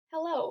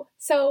Wow.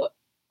 So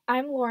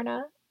I'm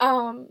Lorna.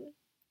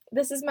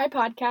 This is my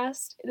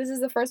podcast. This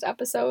is the first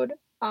episode.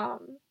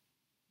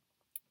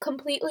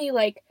 Completely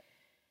like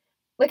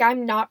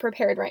I'm not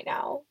prepared right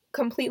now.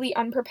 Completely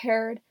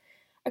unprepared.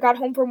 I got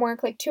home from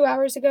work like 2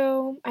 hours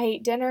ago. I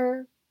ate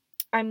dinner.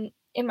 I'm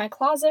in my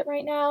closet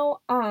right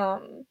now,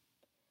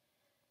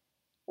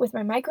 with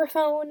my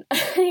microphone,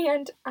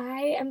 and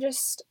I am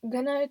just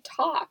gonna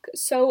talk.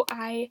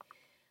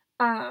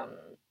 Um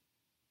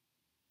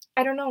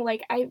I don't know,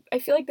 like I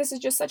feel like this is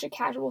just such a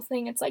casual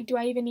thing. It's like, do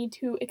I even need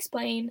to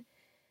explain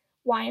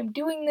why I'm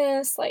doing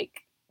this?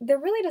 Like, there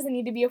really doesn't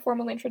need to be a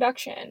formal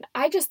introduction.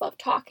 I just love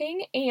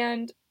talking,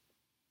 and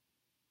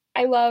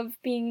I love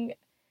being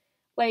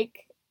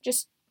like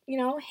just,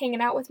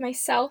 hanging out with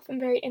myself. I'm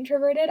very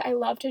introverted. I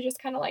love to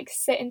just kind of like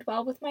sit and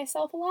dwell with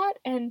myself a lot,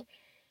 and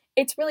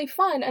it's really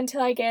fun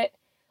until I get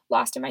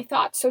lost in my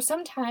thoughts. So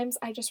sometimes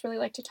I just really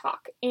like to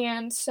talk.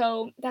 And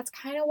so that's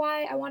kind of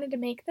why I wanted to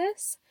make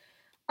this.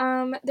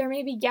 There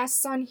may be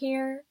guests on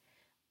here.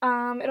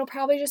 It'll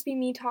probably just be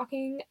me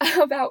talking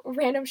about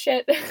random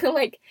shit,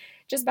 like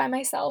just by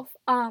myself.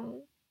 I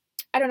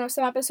don't know,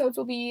 some episodes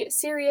will be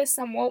serious,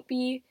 some won't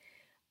be.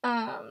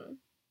 I'm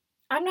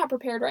not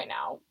prepared right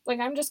now.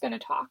 Like, I'm just gonna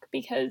talk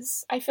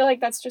because I feel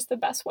like that's just the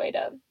best way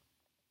to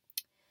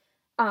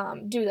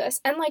do this.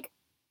 And like,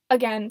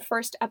 again,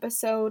 first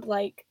episode,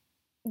 like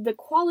the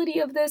quality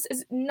of this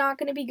is not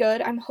gonna be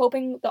good. I'm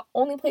hoping the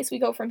only place we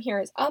go from here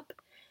is up.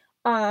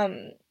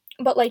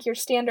 But like your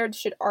standards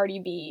should already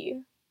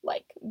be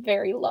like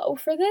very low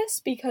for this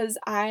because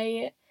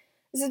this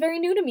is very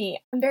new to me.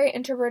 I'm very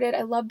introverted.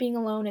 I love being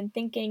alone and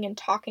thinking and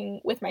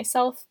talking with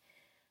myself.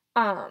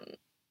 Um,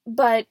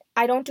 but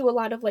I don't do a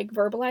lot of like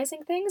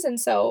verbalizing things, and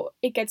so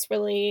it gets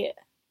really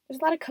there's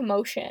a lot of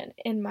commotion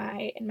in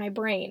my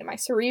brain, in my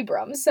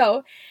cerebrum.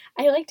 So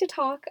I like to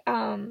talk.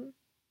 I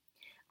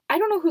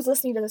don't know who's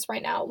listening to this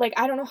right now. Like,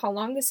 I don't know how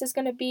long this is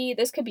going to be.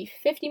 This could be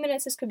 50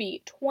 minutes, this could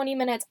be 20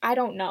 minutes. I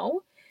don't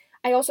know.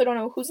 I also don't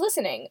know who's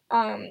listening.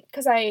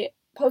 Cuz I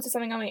posted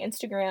something on my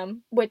Instagram,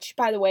 which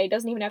by the way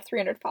doesn't even have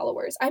 300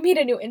 followers. I made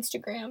a new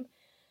Instagram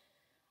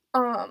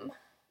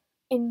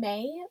in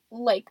May,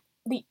 like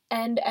the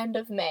end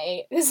of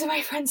May. This is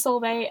my friend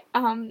Solvay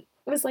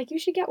was like, "You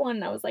should get one."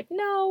 And I was like,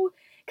 "No."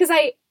 Cuz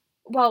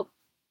well,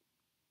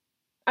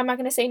 I'm not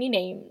going to say any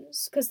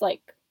names cuz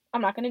like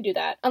I'm not going to do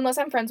that. Unless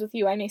I'm friends with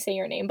you, I may say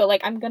your name, but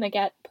like I'm going to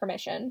get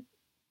permission.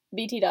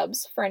 BT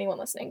dubs for anyone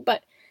listening.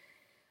 But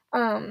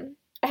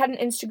I had an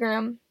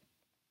Instagram.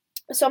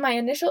 So my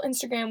initial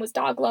Instagram was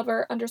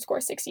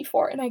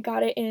doglover_64, and I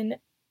got it in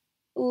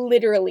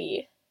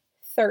literally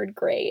third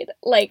grade.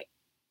 Like,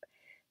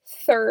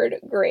 third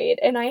grade.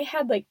 And I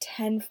had like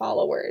 10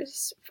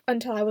 followers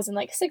until I was in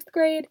like sixth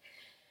grade.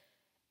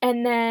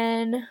 And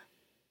then,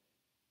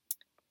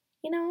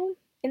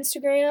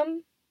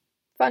 Instagram,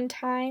 fun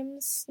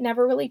times,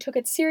 never really took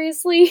it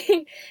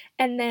seriously.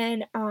 And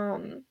then,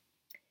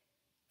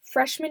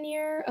 freshman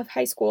year of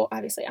high school,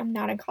 obviously, I'm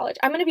not in college.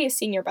 I'm going to be a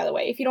senior, by the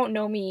way. If you don't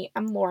know me,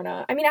 I'm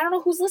Lorna. I mean, I don't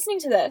know who's listening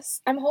to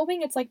this. I'm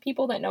hoping it's, like,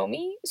 people that know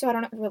me, so I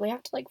don't really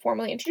have to, like,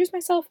 formally introduce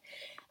myself.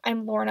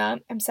 I'm Lorna.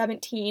 I'm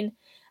 17.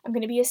 I'm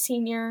going to be a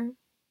senior.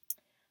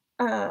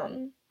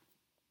 And,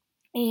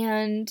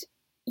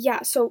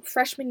 yeah, so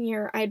freshman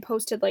year, I had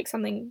posted, like,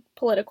 something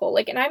political.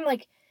 Like, and I'm,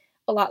 like,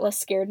 a lot less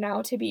scared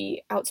now to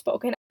be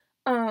outspoken.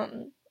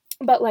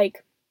 But,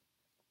 like,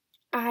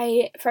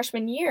 I,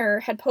 freshman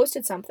year, had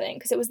posted something,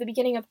 because it was the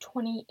beginning of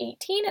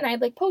 2018, and I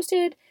had, like,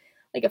 posted,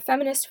 like, a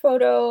feminist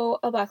photo,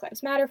 a Black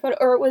Lives Matter photo,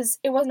 or it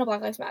wasn't a Black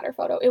Lives Matter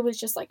photo, it was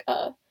just, like,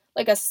 a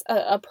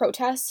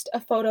protest, a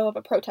photo of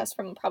a protest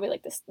from probably,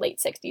 like, the late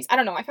 60s. I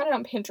don't know, I found it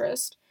on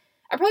Pinterest.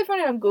 I probably found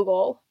it on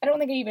Google. I don't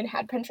think I even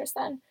had Pinterest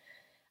then.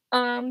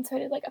 So I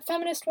did, like, a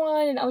feminist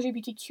one, an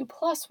LGBTQ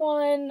plus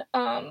one,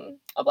 a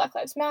Black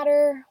Lives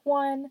Matter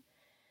one.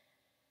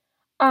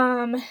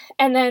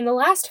 And then the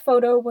last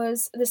photo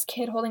was this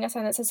kid holding a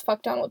sign that says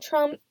 "Fuck Donald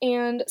Trump,"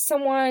 and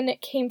someone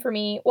came for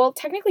me. Well,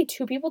 technically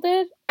 2 people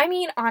did. I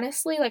mean,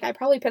 honestly, like, I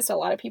probably pissed a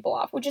lot of people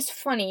off, which is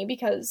funny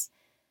because,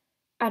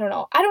 I don't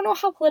know. I don't know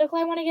how political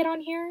I want to get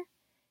on here,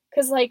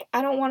 because, like,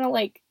 I don't want to,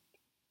 like,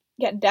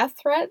 get death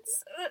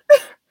threats.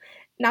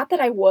 Not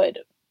that I would,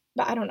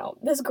 but I don't know.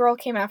 This girl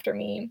came after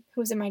me,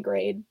 who was in my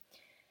grade.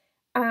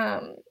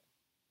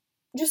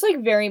 Just,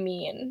 like, very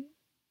mean.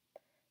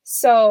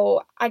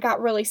 So I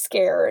got really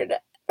scared,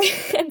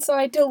 and so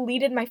I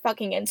deleted my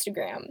fucking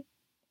Instagram.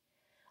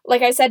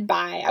 Like, I said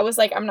bye. I was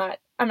like, I'm not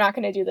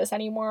gonna do this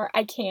anymore.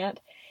 I can't.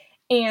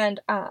 And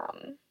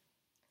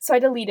so I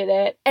deleted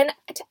it. And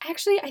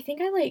actually, I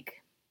think I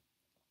like,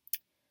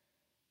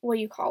 what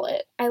do you call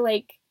it? I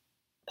like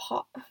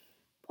what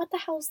the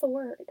hell's the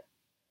word?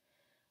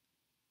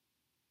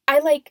 I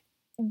like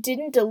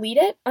didn't delete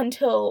it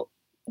until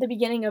the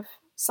beginning of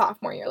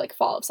sophomore year, like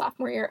fall of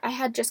sophomore year. I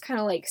had just kind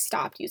of like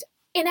stopped using.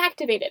 I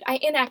inactivated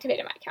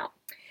my account.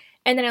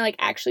 And then I, like,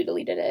 actually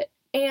deleted it.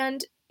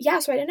 And, yeah,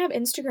 so I didn't have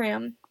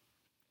Instagram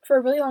for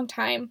a really long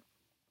time.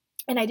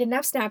 And I didn't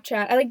have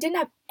Snapchat. I, like, didn't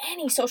have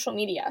any social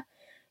media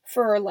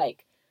for,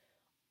 like,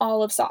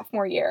 all of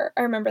sophomore year.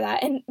 I remember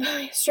that. And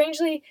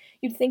strangely,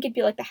 you'd think it'd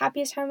be like the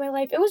happiest time of my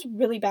life. It was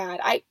really bad.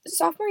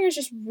 Sophomore year is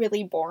just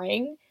really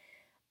boring.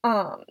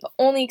 The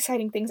only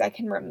exciting things I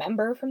can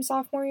remember from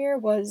sophomore year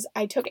was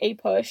I took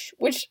A-Push,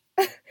 which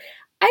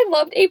I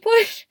loved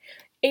A-Push.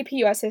 AP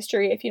US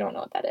History, if you don't know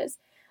what that is.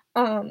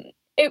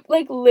 It,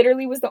 like,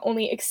 literally was the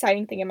only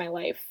exciting thing in my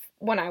life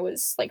when I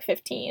was, like,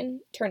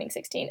 15, turning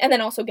 16, and then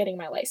also getting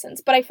my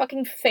license. But I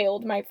fucking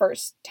failed my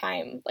first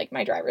time, like,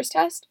 my driver's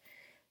test.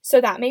 So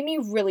that made me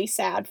really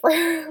sad for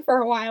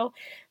a while.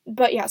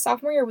 But yeah,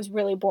 sophomore year was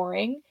really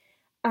boring.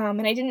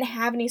 And I didn't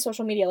have any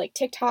social media, like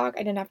TikTok.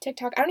 I didn't have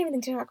TikTok. I don't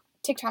even think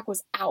TikTok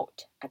was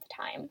out at the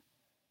time.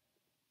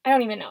 I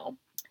don't even know.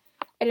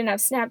 I didn't have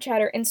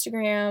Snapchat or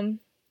Instagram.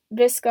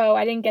 Visco,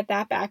 I didn't get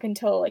that back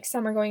until, like,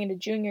 summer going into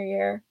junior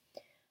year.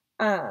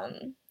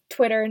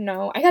 Twitter,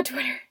 no. I got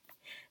Twitter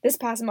this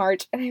past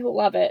March, and I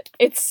love it.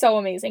 It's so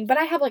amazing. But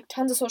I have, like,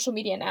 tons of social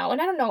media now,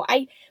 and I don't know.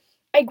 I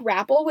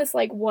grapple with,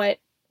 like, what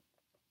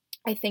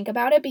I think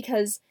about it,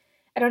 because,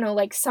 I don't know,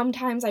 like,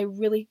 sometimes I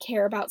really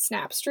care about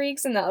snap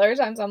streaks, and the other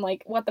times I'm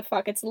like, what the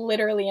fuck, it's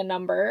literally a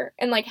number,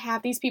 and, like,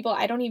 half these people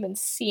I don't even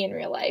see in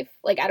real life,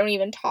 like, I don't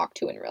even talk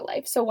to in real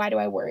life, so why do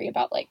I worry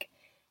about, like,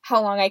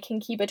 how long I can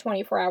keep a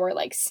 24-hour,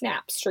 like,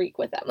 snap streak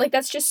with them? Like,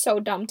 that's just so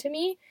dumb to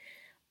me.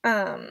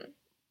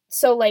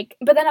 So, like,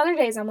 but then other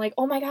days I'm like,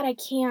 oh my god, I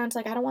can't,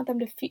 like, I don't want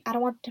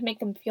to make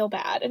them feel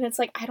bad, and it's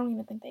like, I don't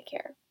even think they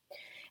care.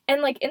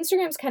 And, like,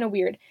 Instagram's kind of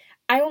weird.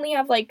 I don't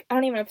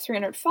even have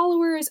 300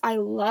 followers. I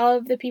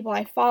love the people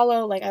I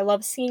follow. Like, I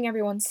love seeing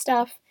everyone's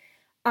stuff.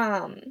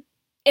 And,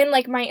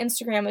 like, my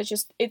Instagram is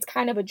just, it's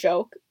kind of a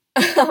joke.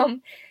 So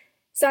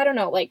I don't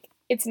know, like,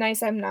 it's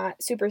nice I'm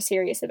not super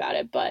serious about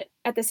it, but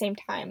at the same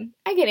time,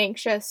 I get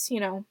anxious,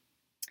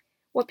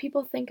 what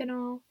people think and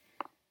all.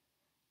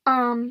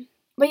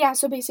 But yeah,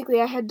 so basically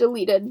I had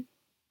deleted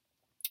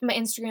my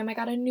Instagram. I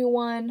got a new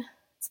one.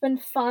 It's been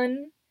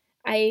fun.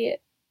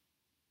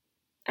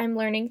 I'm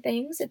learning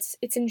things. It's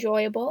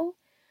enjoyable.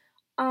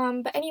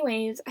 But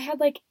anyways, I had,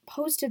 like,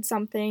 posted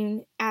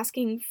something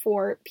asking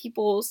for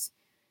people's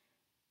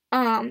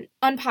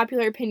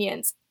unpopular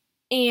opinions,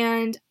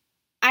 and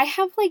I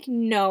have, like,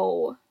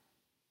 no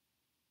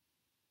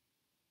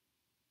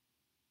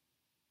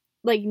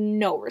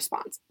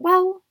response.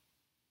 Well,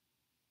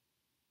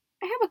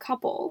 I have a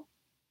couple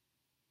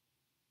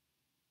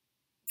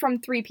from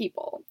 3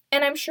 people,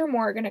 and I'm sure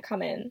more are gonna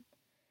come in.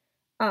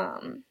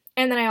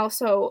 And then I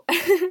also,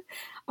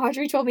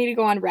 Audrey told me to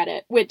go on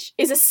Reddit, which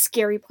is a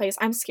scary place.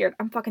 I'm scared.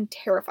 I'm fucking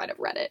terrified of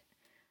Reddit.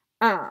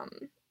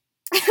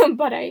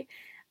 But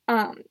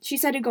she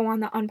said to go on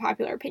the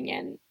unpopular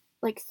opinion,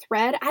 like,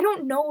 thread. I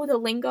don't know the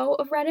lingo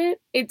of Reddit.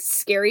 It's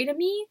scary to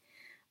me.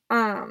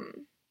 I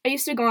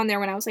used to go on there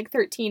when I was, like,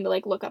 13 to,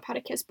 like, look up how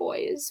to kiss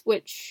boys,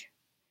 which,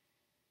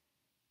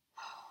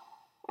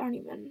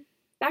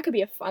 that could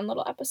be a fun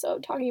little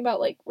episode, talking about,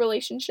 like,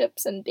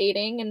 relationships and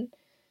dating and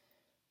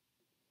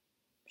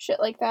shit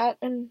like that.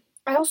 And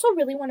I also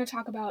really want to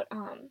talk about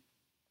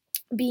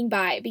being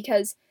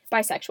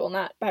bisexual,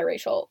 not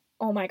biracial.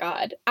 Oh my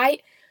god. I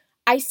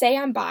say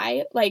I'm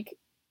bi, like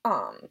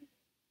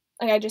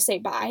I just say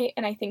bi,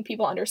 and I think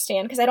people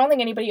understand, because I don't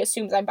think anybody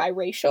assumes I'm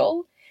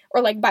biracial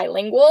or, like,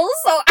 bilingual,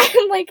 so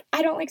I'm like,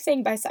 I don't like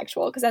saying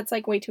bisexual, because that's,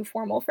 like, way too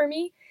formal for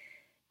me.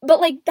 But,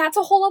 like, that's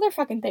a whole other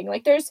fucking thing.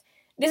 Like, this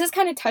is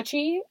kind of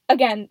touchy.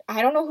 Again,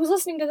 I don't know who's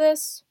listening to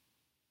this.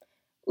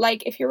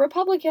 Like, if you're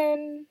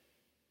Republican,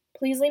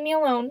 please leave me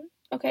alone,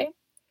 okay?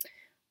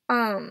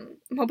 I'm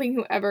hoping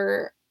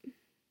whoever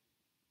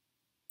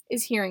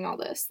is hearing all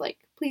this, like,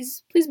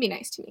 please be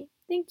nice to me.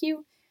 Thank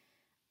you.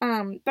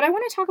 But I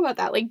want to talk about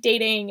that, like,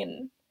 dating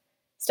and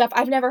stuff.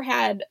 I've never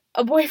had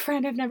a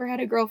boyfriend. I've never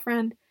had a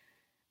girlfriend.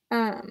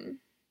 I'm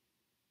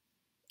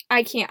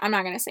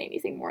not going to say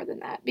anything more than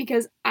that,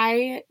 because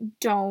I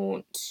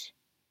don't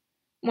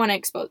want to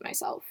expose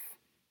myself.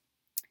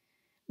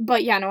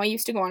 But yeah, no, I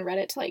used to go on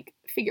Reddit to, like,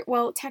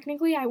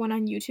 technically I went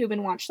on YouTube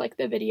and watched, like,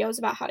 the videos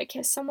about how to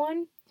kiss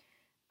someone.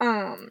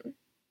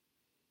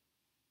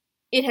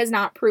 It has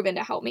not proven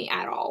to help me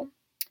at all.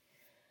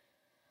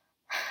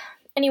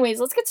 Anyways,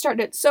 let's get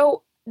started.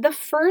 So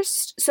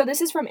this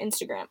is from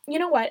Instagram. You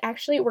know what?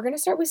 Actually, we're going to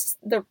start with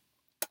the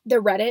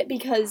Reddit,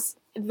 because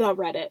we're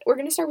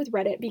going to start with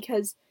Reddit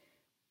because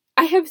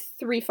I have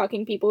 3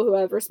 fucking people who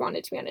have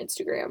responded to me on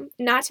Instagram.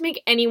 Not to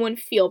make anyone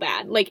feel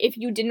bad. Like, if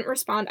you didn't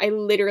respond, I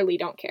literally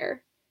don't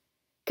care.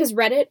 Because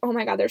Reddit, oh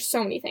my god, there's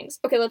so many things.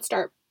 Okay, let's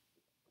start.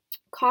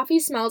 Coffee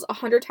smells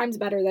 100 times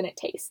better than it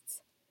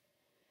tastes.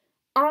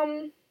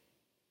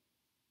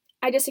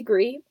 I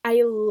disagree.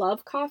 I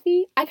love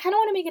coffee. I kind of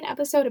want to make an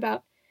episode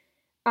about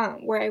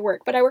where I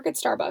work, but I work at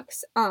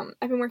Starbucks. I've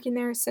been working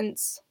there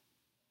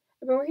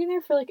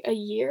for like a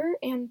year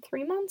and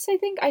 3 months, I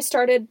think. I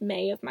started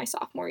May of my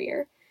sophomore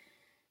year.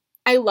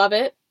 I love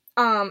it.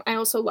 I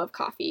also love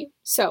coffee.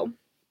 So,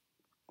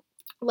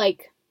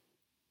 like,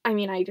 I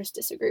mean, I just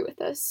disagree with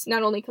this.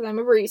 Not only because I'm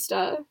a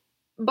barista,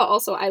 but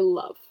also I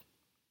love,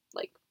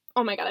 like,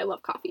 oh my god, I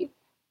love coffee.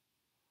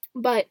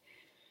 But,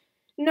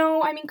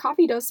 no, I mean,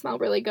 coffee does smell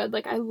really good.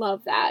 Like, I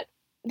love that.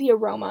 the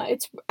aroma.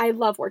 I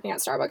love working at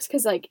Starbucks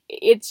because, like,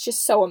 it's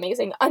just so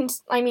amazing.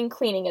 I mean,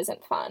 cleaning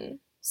isn't fun,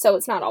 so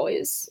it's not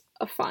always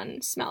a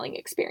fun smelling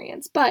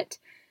experience, but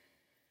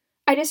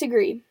I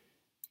disagree.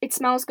 It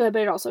smells good,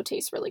 but it also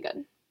tastes really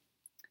good.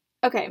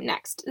 Okay,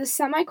 next. The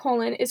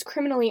semicolon is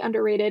criminally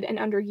underrated and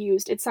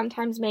underused. It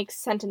sometimes makes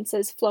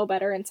sentences flow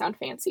better and sound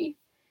fancy.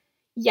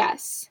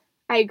 Yes,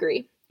 I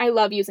agree. I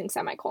love using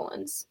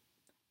semicolons.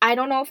 I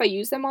don't know if I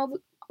use them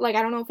I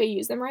don't know if I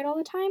use them right all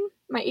the time.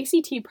 My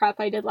ACT prep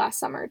I did last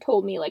summer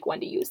told me, like, when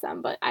to use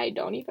them, but I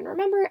don't even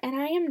remember, and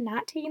I am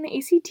not taking the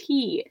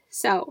ACT.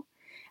 So,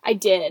 I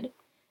did.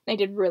 And I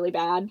did really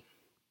bad.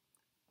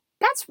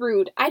 That's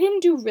rude. I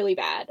didn't do really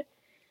bad,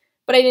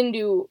 but I didn't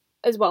do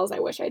as well as I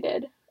wish I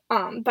did.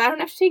 But I don't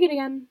have to take it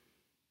again.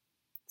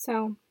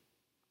 So,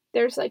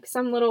 there's, like,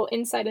 some little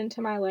insight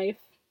into my life.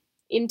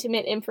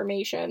 Intimate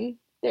information.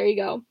 There you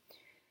go.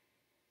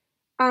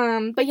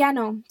 But yeah,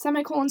 no,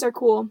 semicolons are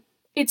cool.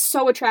 It's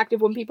so attractive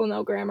when people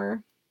know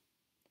grammar.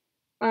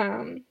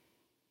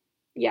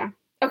 Yeah.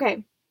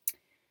 Okay.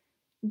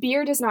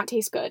 Beer does not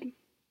taste good.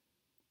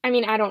 I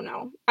mean, I don't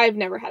know. I've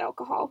never had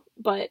alcohol,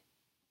 but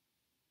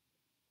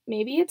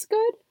maybe it's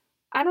good?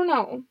 I don't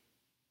know.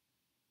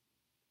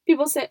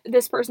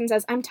 This person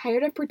says, I'm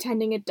tired of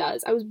pretending it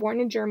does. I was born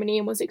in Germany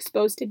and was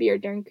exposed to beer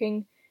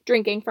drinking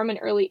from an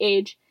early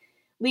age.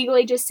 Legal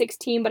age is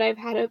 16, but I've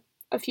had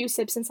a few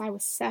sips since I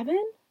was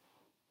 7?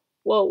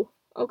 Whoa,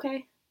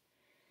 okay.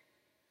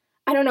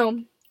 I don't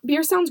know.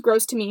 Beer sounds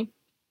gross to me.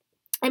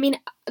 I mean,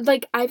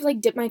 like, I've, like,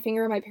 dipped my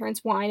finger in my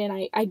parents' wine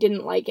and I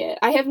didn't like it.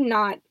 I have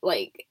not,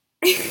 like,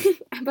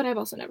 but I've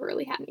also never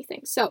really had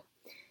anything. So,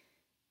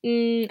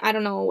 I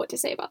don't know what to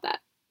say about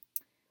that.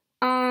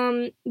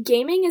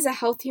 Gaming is a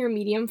healthier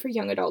medium for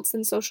young adults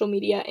than social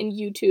media and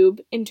YouTube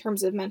in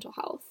terms of mental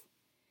health.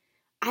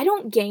 I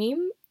don't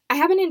game. I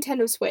have a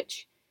Nintendo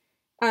Switch.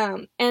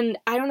 And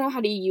I don't know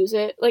how to use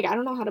it. Like, I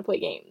don't know how to play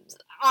games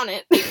on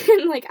it.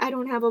 Like, I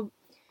don't have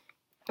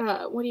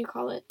what do you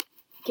call it?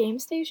 Game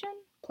station?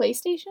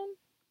 PlayStation?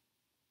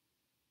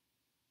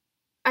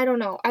 I don't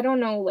know. I don't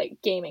know, like,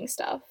 gaming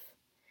stuff.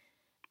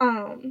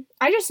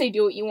 I just say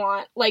do what you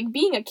want. Like,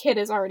 being a kid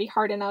is already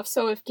hard enough,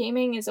 so if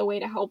gaming is a way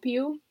to help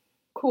you,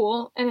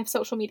 cool. And if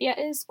social media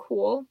is,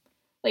 cool.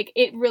 Like,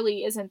 it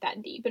really isn't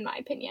that deep, in my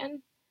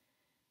opinion.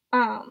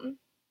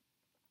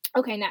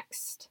 Okay,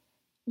 next.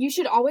 You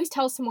should always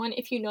tell someone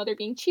if you know they're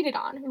being cheated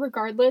on,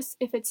 regardless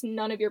if it's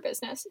none of your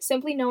business.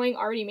 Simply knowing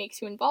already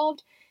makes you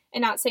involved,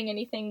 and not saying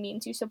anything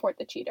means you support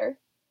the cheater.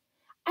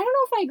 I don't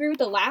know if I agree with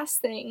the last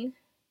thing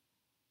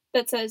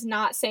that says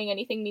not saying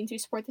anything means you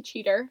support the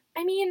cheater.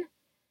 I mean,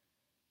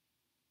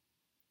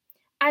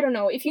 I don't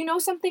know. If you know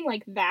something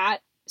like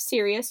that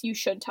serious, you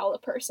should tell the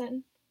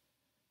person.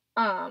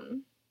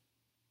 Because,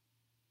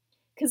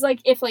 like,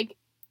 if, like,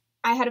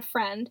 I had a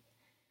friend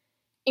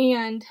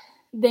and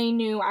they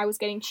knew I was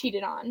getting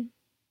cheated on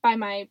by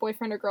my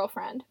boyfriend or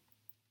girlfriend,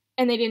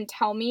 and they didn't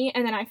tell me,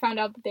 and then I found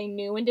out that they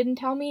knew and didn't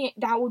tell me,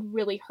 that would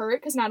really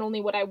hurt, because not only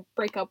would I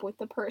break up with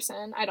the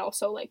person, I'd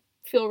also, like,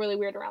 feel really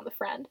weird around the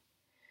friend.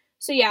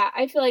 So yeah,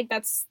 I feel like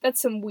that's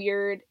some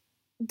weird,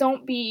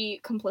 don't be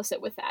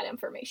complicit with that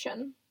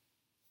information.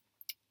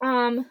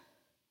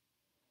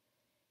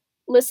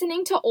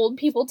 Listening to old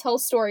people tell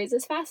stories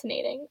is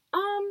fascinating.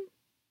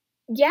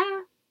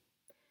 Yeah.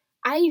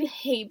 I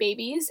hate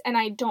babies, and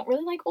I don't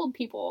really like old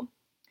people.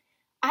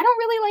 I don't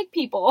really like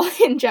people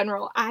in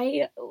general.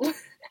 Oh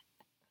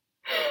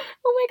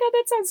my god,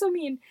 that sounds so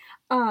mean.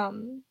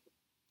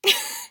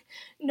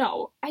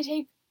 No,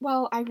 I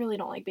really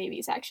don't like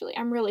babies, actually.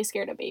 I'm really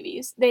scared of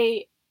babies.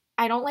 I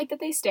don't like that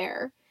they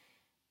stare.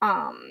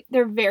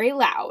 They're very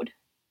loud.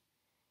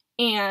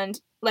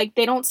 And, like,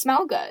 they don't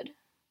smell good.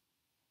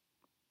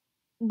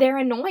 They're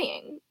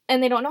annoying.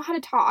 And they don't know how to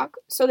talk,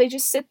 so they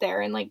just sit there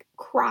and, like,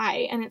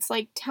 cry, and it's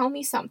like, tell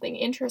me something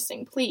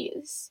interesting,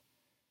 please.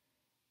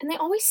 And they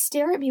always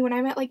stare at me when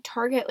I'm at, like,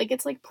 Target. Like,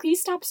 it's like,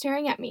 please stop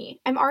staring at me.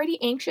 I'm already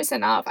anxious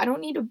enough. I don't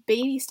need a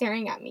baby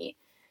staring at me.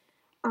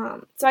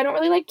 So I don't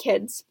really like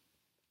kids.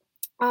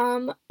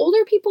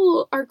 Older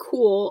people are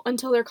cool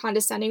until they're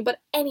condescending, but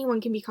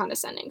anyone can be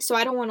condescending, so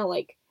I don't want to,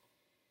 like,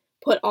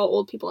 put all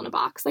old people in a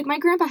box. Like, my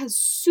grandpa has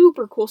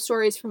super cool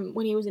stories from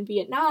when he was in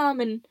Vietnam,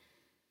 and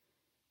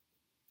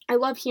I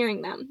love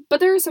hearing them.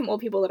 But there are some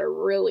old people that are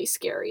really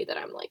scary that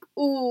I'm like,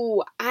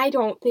 ooh, I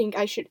don't think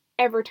I should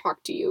ever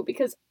talk to you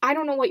because I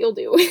don't know what you'll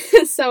do.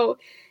 So,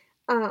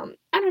 I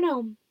don't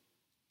know.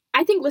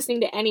 I think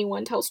listening to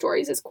anyone tell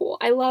stories is cool.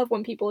 I love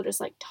when people just,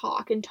 like,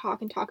 talk and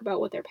talk and talk about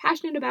what they're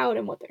passionate about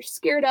and what they're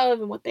scared of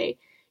and what they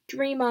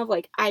dream of.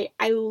 Like, I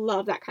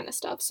love that kind of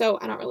stuff. So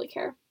I don't really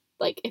care,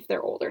 like, if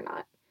they're old or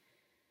not.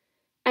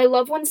 I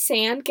love when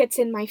sand gets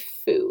in my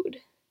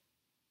food.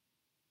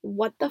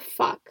 What the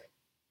fuck?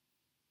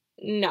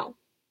 No,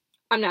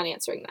 I'm not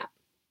answering that.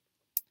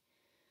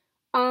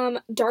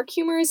 Dark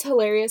humor is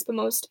hilarious, but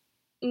most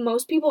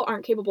people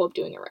aren't capable of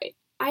doing it right.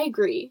 I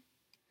agree.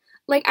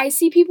 Like, I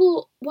see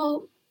people,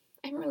 well,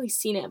 I haven't really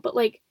seen it, but,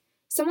 like,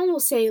 someone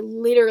will say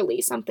literally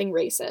something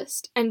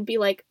racist and be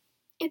like,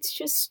 it's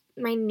just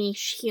my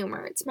niche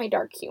humor. It's my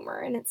dark humor.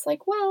 And it's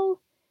like, well,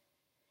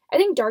 I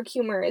think dark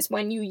humor is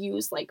when you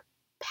use like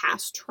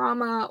past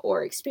trauma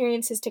or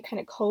experiences to kind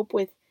of cope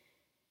with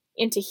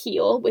and to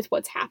heal with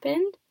what's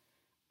happened.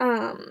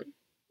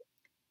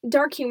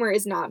 Dark humor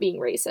is not being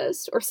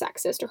racist or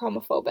sexist or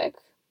homophobic.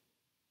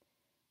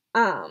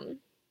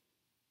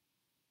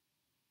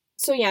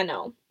 So yeah,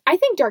 no. I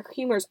think dark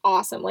humor is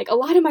awesome. Like, a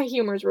lot of my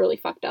humor is really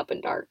fucked up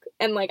and dark.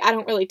 And, like, I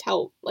don't really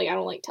tell, like, I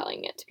don't like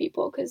telling it to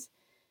people because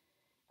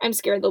I'm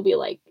scared they'll be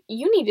like,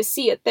 you need to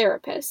see a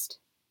therapist.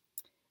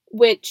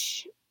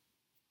 Which,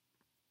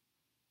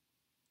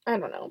 I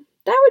don't know.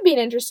 That would be an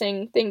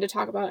interesting thing to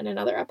talk about in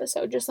another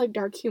episode, just like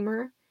dark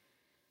humor.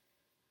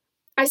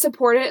 I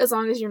support it as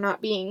long as you're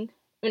not being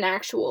an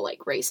actual, like,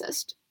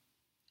 racist.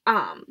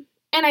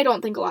 And I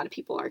don't think a lot of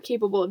people are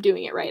capable of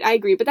doing it right. I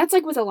agree, but that's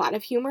like with a lot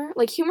of humor.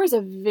 Like, humor is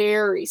a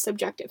very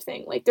subjective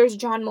thing. Like, there's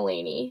John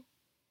Mulaney,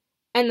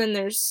 and then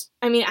there's,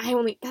 I mean,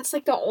 that's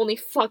like the only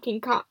fucking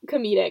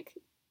comedic.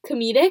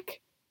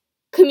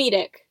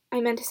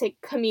 I meant to say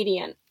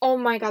comedian. Oh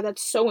my god,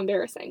 that's so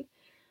embarrassing.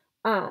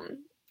 I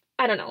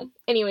don't know.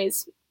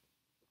 Anyways,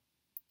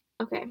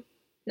 okay,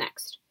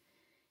 next.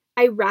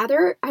 I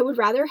would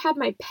rather have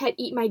my pet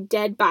eat my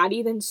dead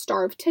body than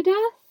starve to death.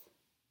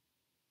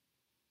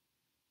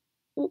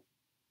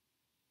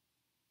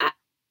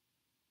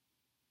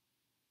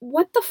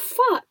 What the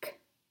fuck?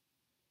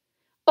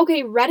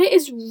 Okay, Reddit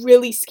is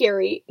really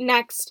scary.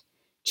 Next,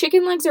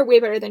 chicken legs are way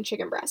better than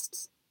chicken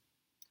breasts.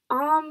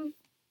 When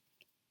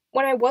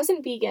I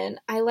wasn't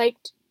vegan, I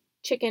liked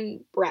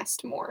chicken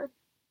breast more.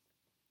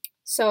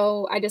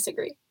 So, I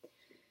disagree.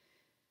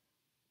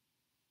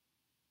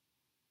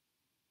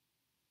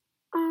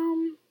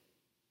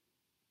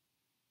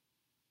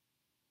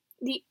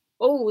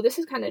 This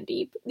is kind of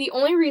deep. The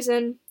only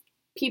reason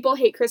people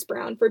hate Chris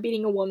Brown for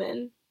beating a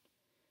woman,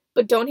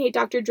 but don't hate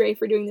Dr. Dre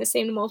for doing the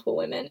same to multiple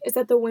women, is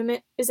that the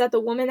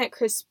woman that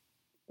Chris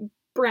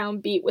Brown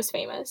beat was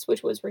famous,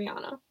 which was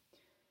Rihanna.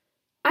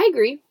 I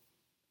agree.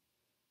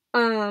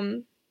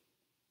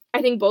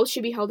 I think both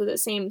should be held to the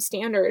same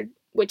standard,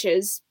 which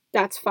is,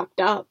 that's fucked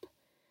up.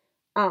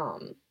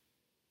 Oh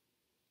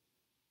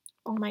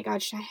my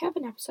god, should I have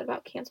an episode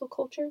about cancel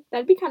culture?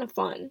 That'd be kind of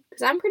fun,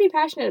 because I'm pretty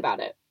passionate about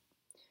it.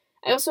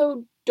 I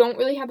also don't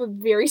really have a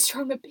very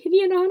strong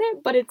opinion on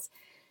it, but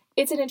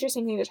it's an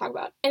interesting thing to talk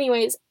about.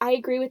 Anyways, I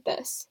agree with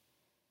this.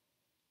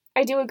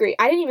 I do agree.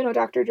 I didn't even know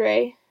Dr.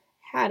 Dre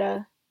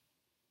had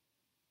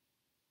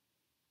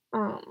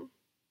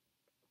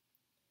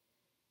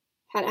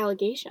had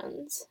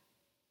allegations.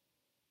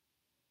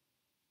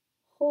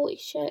 Holy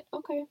shit.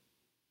 Okay.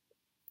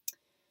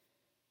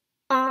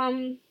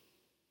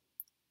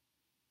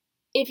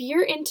 If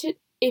you're into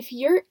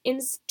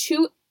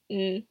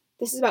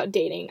this is about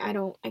dating. I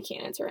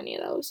can't answer any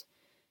of those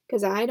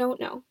because I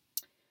don't know.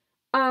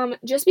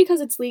 Just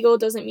because it's legal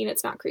doesn't mean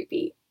it's not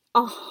creepy.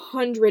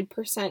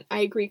 100%. I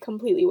agree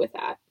completely with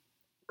that.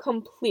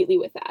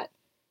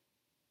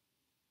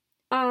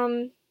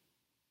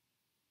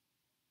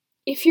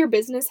 If your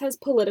business has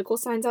political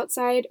signs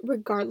outside,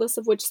 regardless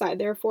of which side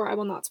they're for, I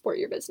will not support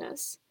your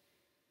business.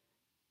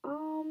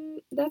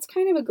 That's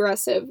kind of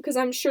aggressive, because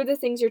I'm sure the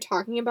things you're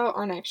talking about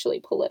aren't actually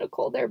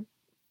political. They're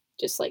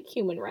just, like,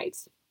 human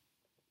rights.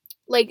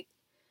 Like,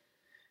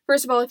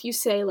 first of all, if you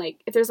say,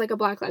 like, if there's, like, a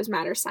Black Lives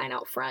Matter sign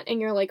out front, and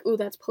you're like, ooh,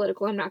 that's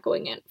political, I'm not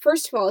going in.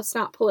 First of all, it's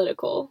not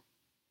political.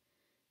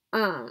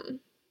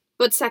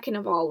 But second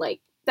of all,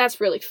 like,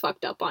 that's really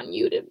fucked up on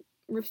you to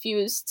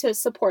refuse to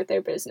support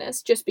their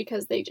business just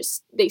because they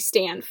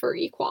stand for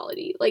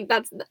equality. Like,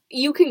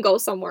 you can go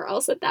somewhere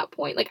else at that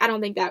point. Like, I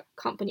don't think that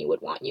company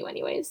would want you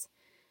anyways.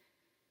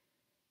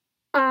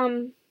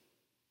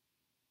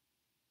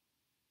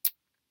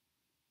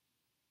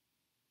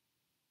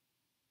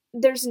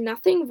 There's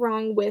nothing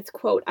wrong with,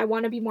 quote, I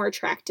want to be more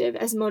attractive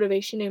as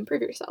motivation to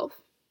improve yourself.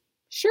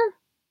 Sure,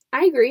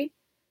 I agree.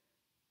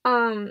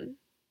 I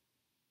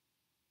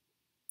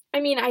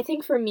mean, I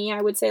think for me,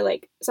 I would say,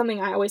 like, something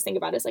I always think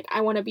about is, like,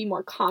 I want to be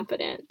more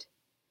confident,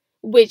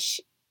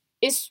 which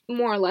is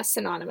more or less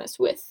synonymous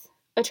with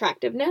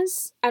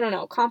attractiveness. I don't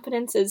know,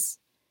 confidence is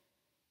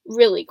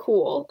really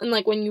cool, and,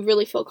 like, when you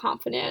really feel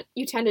confident,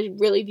 you tend to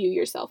really view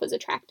yourself as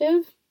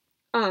attractive.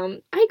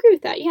 I agree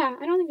with that, yeah,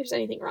 I don't think there's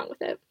anything wrong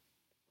with it.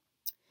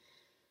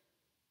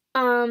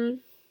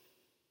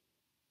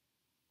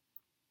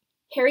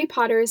 Harry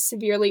Potter is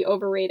severely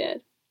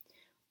overrated.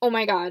 Oh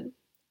my god.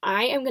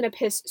 I am gonna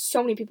piss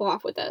so many people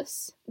off with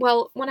this.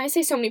 Well, when I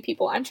say so many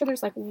people, I'm sure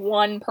there's like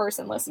one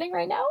person listening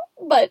right now,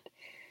 but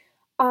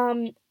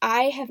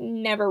I have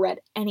never read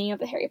any of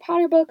the Harry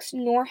Potter books,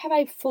 nor have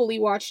I fully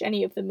watched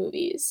any of the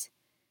movies.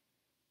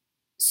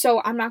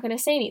 So I'm not gonna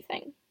say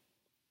anything.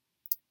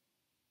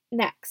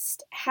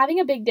 Next, having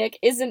a big dick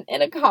isn't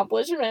an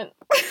accomplishment.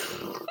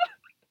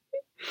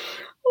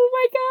 Oh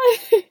my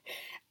god.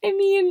 I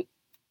mean,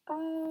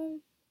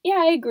 yeah,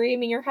 I agree. I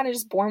mean, you're kind of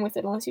just born with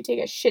it unless you take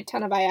a shit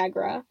ton of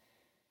Viagra.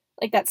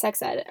 Like that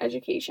sex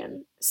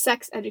education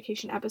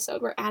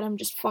episode where Adam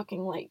just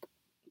fucking like,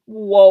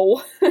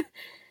 whoa.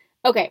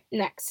 Okay,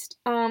 next.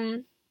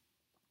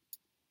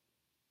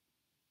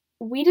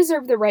 we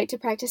deserve the right to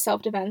practice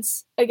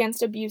self-defense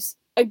against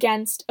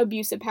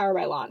abusive power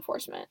by law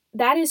enforcement.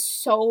 That is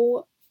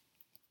so...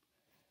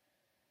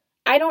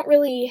 I don't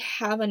really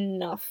have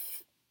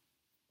enough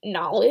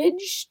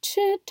knowledge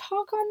to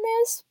talk on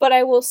this, but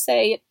I will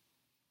say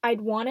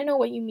I'd want to know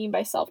what you mean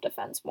by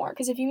self-defense more,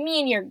 because if you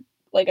mean you're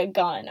like a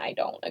gun, I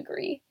don't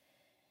agree.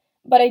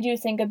 But I do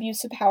think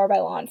abuse of power by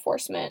law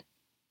enforcement,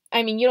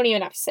 I mean, you don't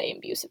even have to say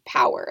abuse of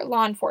power.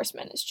 Law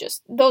enforcement is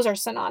just, those are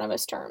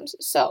synonymous terms.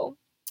 So,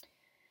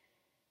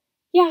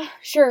 yeah,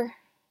 sure.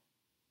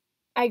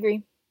 I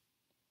agree.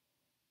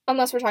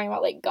 Unless we're talking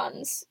about, like,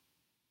 guns.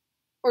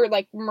 Or,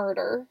 like,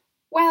 murder.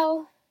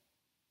 Well,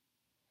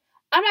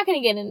 I'm not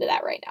going to get into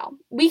that right now.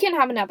 We can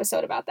have an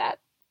episode about that.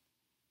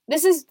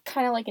 This is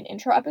kind of like an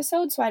intro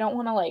episode, so I don't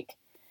want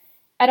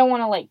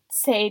to,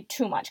 say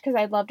too much, because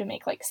I'd love to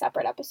make, like,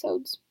 separate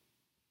episodes.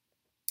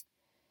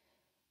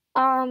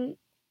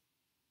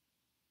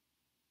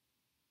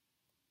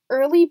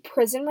 Early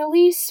prison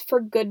release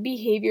for good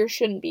behavior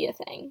shouldn't be a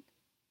thing.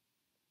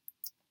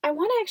 I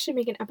want to actually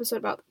make an episode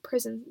about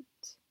prisons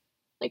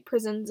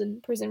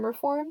and prison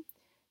reform,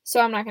 so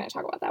I'm not going to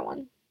talk about that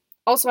one.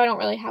 Also, I don't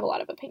really have a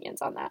lot of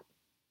opinions on that.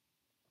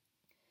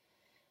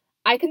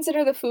 I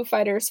consider the Foo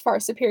Fighters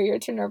far superior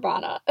to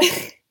Nirvana.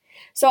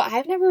 So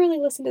I've never really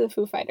listened to the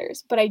Foo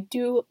Fighters, but I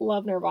do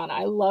love Nirvana.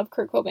 I love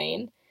Kurt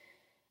Cobain.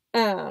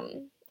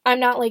 I'm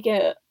not like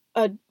a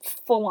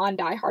full-on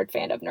diehard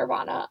fan of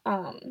Nirvana,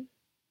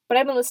 but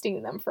I've been listening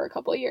to them for a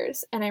couple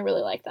years, and I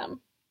really like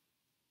them.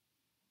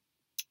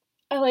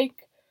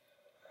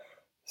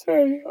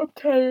 Sorry, I'm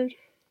tired.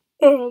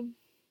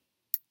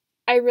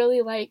 I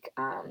really like,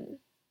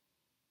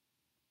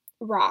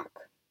 rock.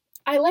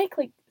 I like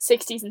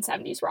 60s and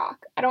 70s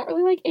rock. I don't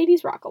really like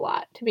 80s rock a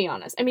lot, to be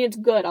honest. I mean, it's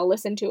good. I'll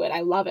listen to it.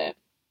 I love it.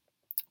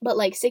 But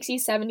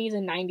 60s, 70s,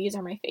 and 90s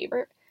are my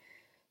favorite.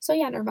 So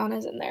yeah,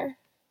 Nirvana's in there.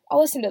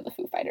 I'll listen to the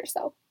Foo Fighters,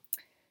 though.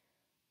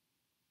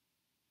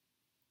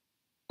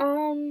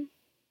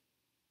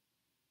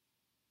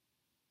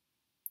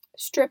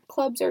 Strip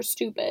clubs are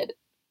stupid.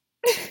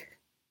 I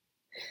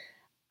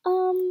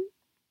don't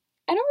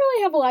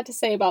really have a lot to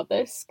say about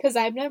this, because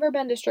I've never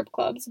been to strip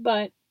clubs,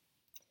 but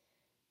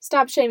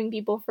stop shaming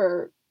people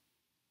for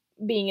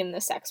being in the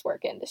sex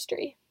work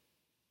industry.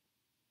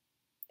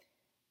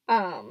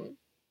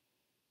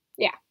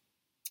 Yeah.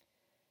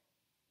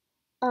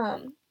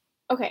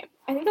 Okay,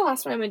 I think the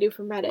last one I'm gonna do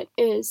from Reddit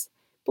is,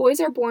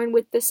 boys are born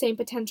with the same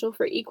potential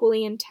for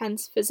equally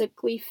intense,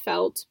 physically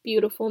felt,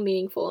 beautiful,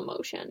 meaningful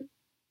emotion.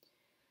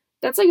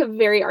 That's a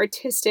very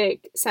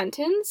artistic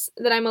sentence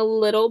that I'm a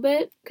little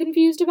bit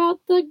confused about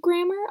the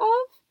grammar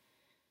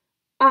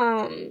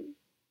of.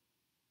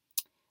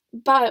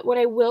 But what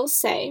I will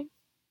say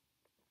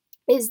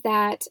is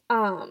that,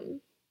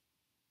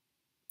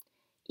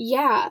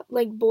 yeah,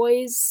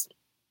 boys,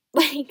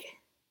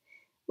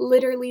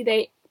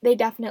 literally they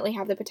definitely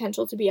have the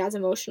potential to be as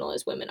emotional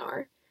as women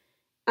are.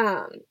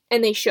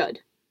 And they should.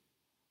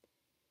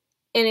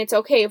 And it's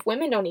okay if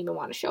women don't even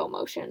want to show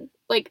emotion.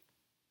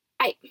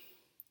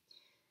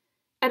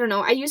 I don't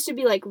know, I used to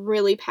be,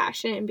 really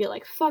passionate and be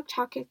like, fuck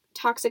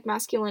toxic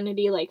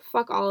masculinity,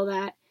 fuck all of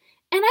that.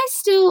 And I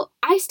still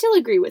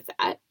agree with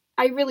that.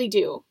 I really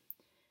do.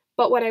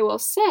 But what I will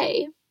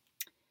say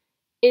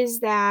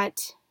is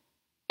that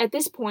at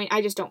this point,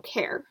 I just don't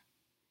care.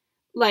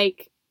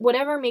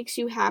 Whatever makes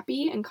you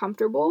happy and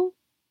comfortable,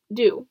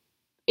 do.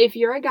 If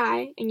you're a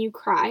guy and you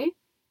cry,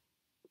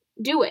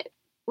 do it.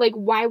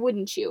 Why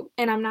wouldn't you?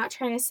 And I'm not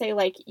trying to say,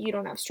 you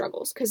don't have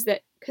struggles, because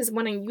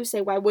when you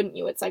say, why wouldn't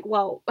you, it's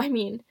well, I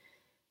mean,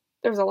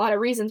 there's a lot of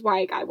reasons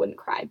why a guy wouldn't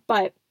cry,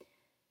 but,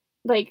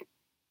 I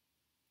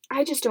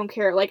just don't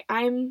care. I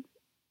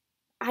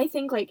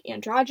think,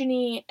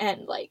 androgyny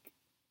and, I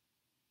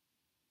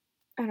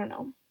don't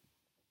know.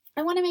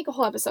 I want to make a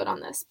whole episode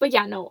on this, but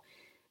yeah, no,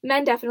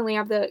 men definitely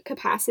have the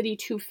capacity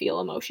to feel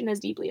emotion as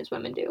deeply as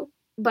women do,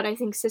 but I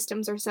think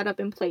systems are set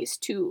up in place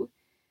to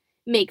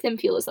make them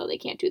feel as though they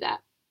can't do that.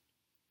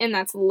 And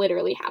that's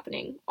literally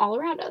happening all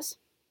around us.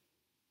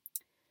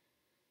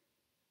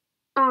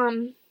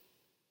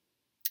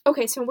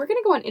 Okay, so we're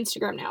gonna go on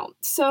Instagram now.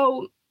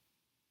 So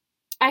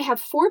I have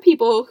 4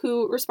 people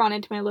who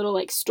responded to my little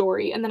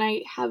story, and then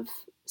I have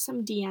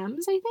some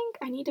DMs, I think.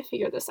 I need to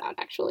figure this out,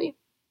 actually.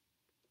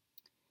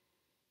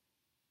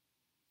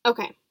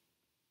 Okay.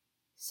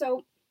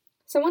 So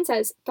someone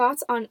says,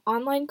 thoughts on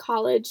online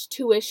college,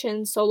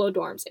 tuition, solo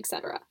dorms,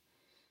 etc.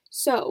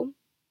 So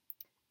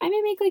I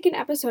may make an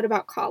episode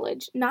about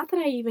college. Not that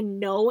I even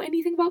know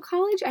anything about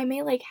college. I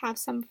may have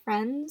some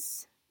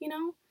friends,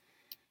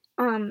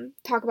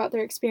 talk about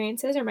their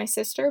experiences, or my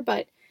sister,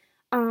 but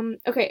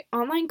okay,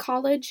 online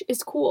college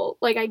is cool.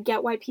 I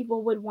get why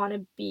people would want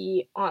to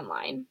be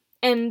online.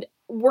 And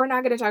we're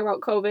not going to talk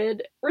about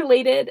COVID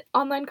related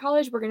online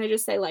college. We're going to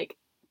just say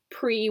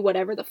pre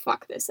whatever the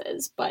fuck this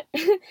is. But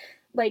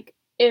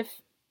if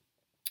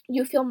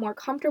you feel more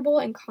comfortable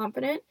and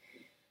confident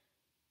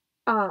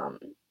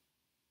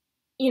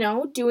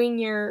doing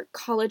your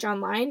college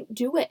online,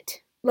 do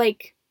it.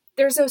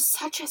 There's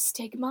such a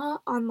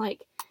stigma on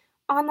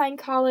online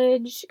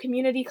college,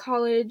 community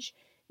college,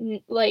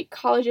 like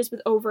colleges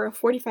with over a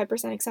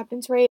 45%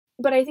 acceptance rate.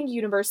 But I think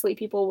universally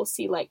people will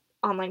see like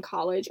online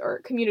college or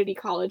community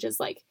college as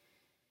like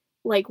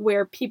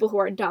where people who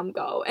are dumb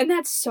go. And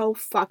that's so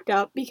fucked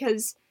up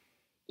because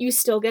you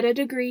still get a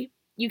degree,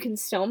 you can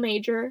still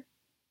major,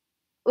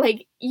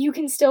 like you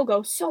can still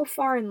go so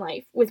far in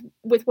life with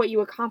what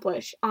you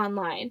accomplish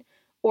online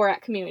or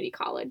at community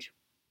college.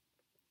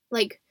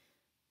 Like,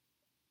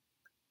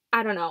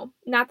 I don't know,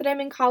 not that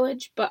I'm in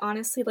college, but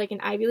honestly, like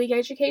an Ivy League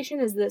education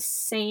is the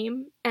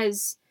same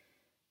as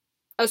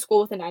a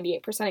school with a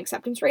 98%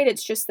 acceptance rate.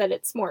 It's just that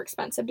it's more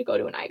expensive to go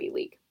to an Ivy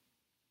League.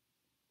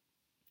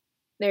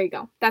 There you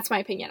go. That's my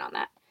opinion on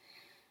that.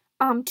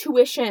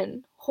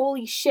 Tuition.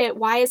 Holy shit,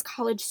 why is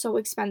college so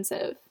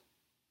expensive?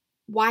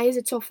 Why is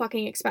it so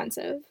fucking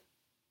expensive?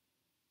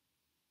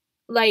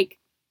 Like,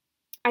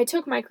 I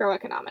took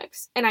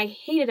microeconomics, and I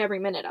hated every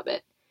minute of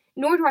it,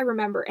 nor do I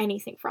remember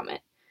anything from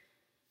it.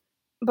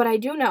 But I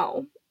do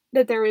know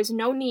that there is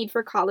no need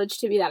for college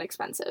to be that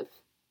expensive.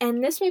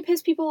 And this may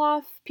piss people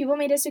off, people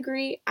may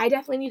disagree. I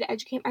definitely need to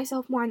educate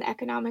myself more on the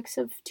economics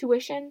of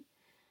tuition.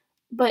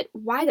 But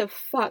why the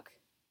fuck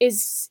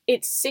is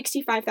it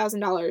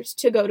 $65,000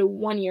 to go to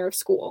 1 year of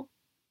school?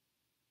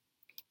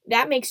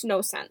 That makes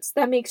no sense.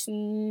 That makes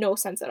no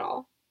sense at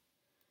all.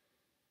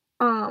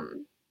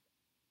 And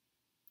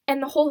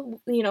the whole,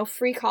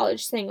 free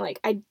college thing, like,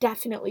 I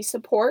definitely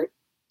support,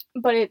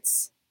 but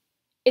it's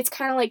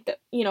kind of like the,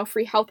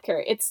 free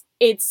healthcare.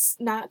 It's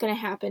not going to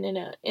happen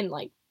in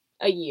like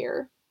a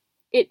year.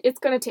 It's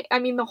going to take, I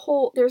mean,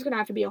 there's going to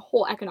have to be a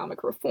whole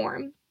economic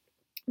reform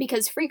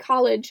because free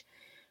college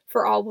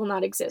for all will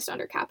not exist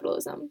under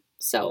capitalism.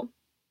 So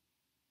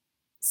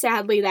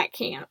sadly, that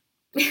can't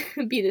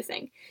be the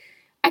thing.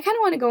 I kind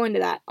of want to go into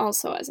that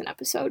also as an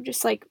episode,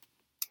 just like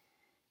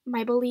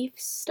my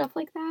beliefs, stuff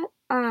like that.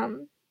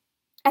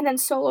 And then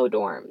solo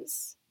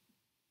dorms.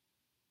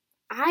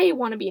 I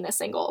want to be in a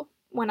single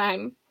when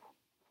I'm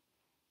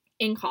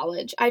in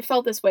college. I've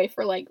felt this way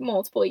for like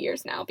multiple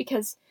years now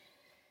because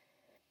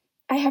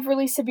I have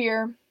really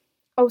severe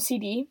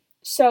OCD.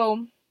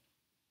 So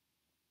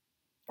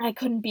I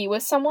couldn't be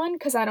with someone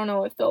because I don't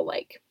know if they'll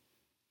like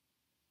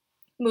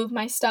move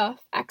my stuff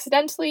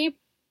accidentally.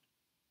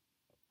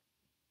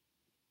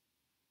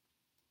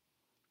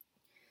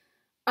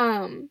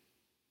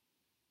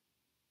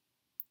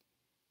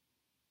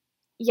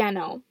 Yeah,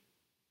 no.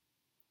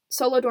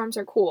 Solo dorms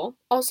are cool.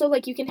 Also,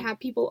 like, you can have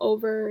people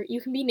over,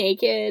 you can be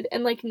naked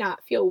and like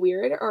not feel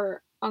weird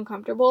or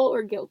uncomfortable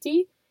or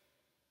guilty.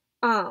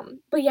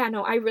 But yeah,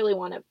 no, I really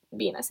want to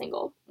be in a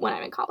single when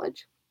I'm in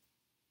college.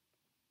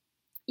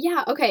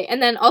 Yeah, okay.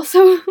 And then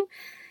also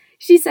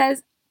she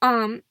says,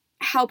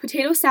 how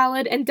potato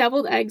salad and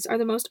deviled eggs are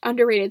the most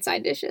underrated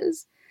side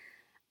dishes.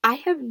 I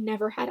have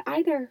never had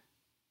either.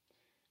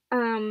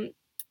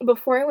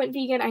 Before I went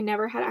vegan, I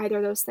never had either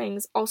of those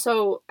things.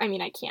 Also, I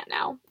mean, I can't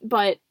now,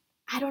 but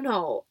I don't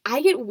know.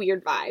 I get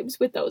weird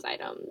vibes with those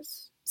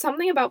items.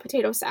 Something about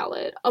potato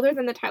salad, other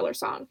than the Tyler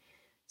song,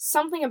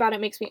 something about it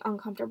makes me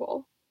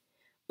uncomfortable.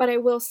 But I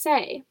will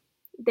say,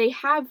 they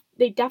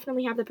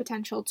definitely have the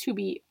potential to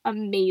be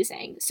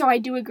amazing. So I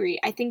do agree.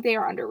 I think they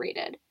are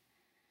underrated.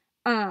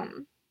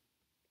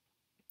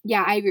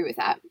 Yeah, I agree with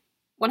that.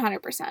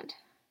 100%.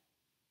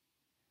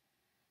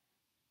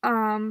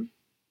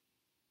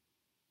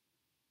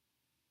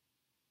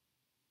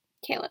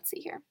 Okay, let's see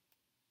here.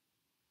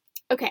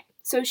 Okay,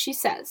 so she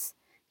says,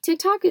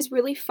 TikTok is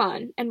really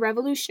fun and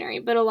revolutionary,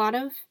 but a lot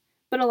of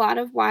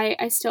why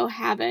I still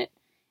have it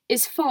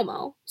is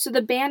FOMO. So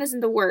the ban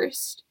isn't the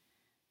worst.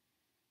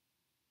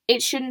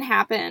 It shouldn't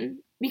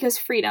happen because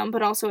freedom,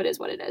 but also it is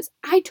what it is.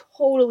 I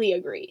totally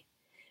agree.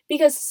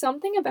 Because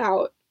something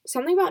about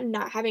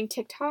not having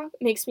TikTok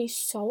makes me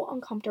so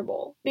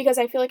uncomfortable because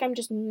I feel like I'm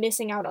just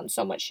missing out on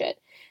so much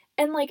shit.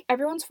 And like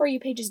everyone's For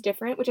You page is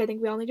different, which I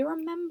think we all need to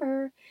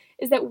remember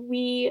is that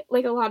we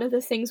like a lot of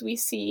the things we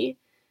see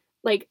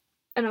like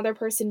another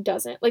person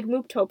doesn't. Like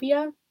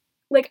Mooptopia,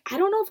 like I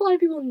don't know if a lot of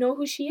people know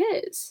who she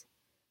is.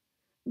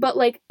 But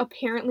like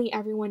apparently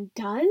everyone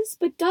does,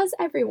 but does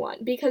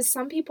everyone? Because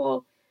some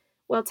people,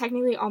 well,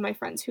 technically all my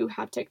friends who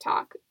have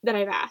TikTok that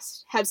I've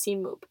asked have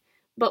seen Moop.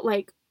 But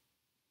like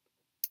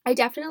I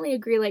definitely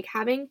agree, like,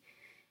 having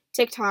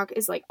TikTok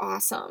is, like,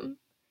 awesome.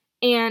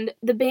 And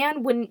the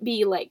ban wouldn't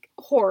be, like,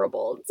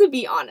 horrible, to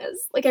be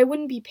honest. Like, I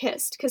wouldn't be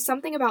pissed, because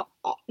something about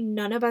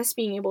none of us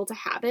being able to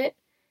have it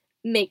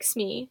makes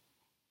me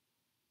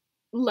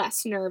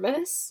less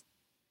nervous.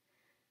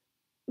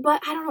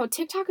 But, I don't know,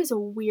 TikTok is a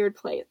weird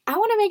place. I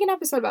want to make an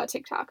episode about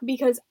TikTok,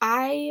 because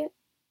I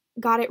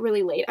got it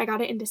really late. I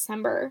got it in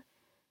December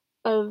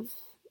of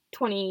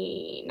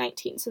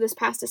 2019, so this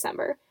past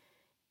December.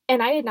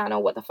 And I did not know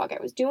what the fuck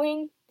I was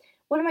doing.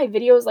 One of my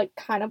videos, like,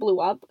 kind of blew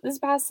up this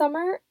past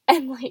summer,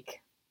 and,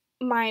 like,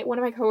 one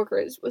of my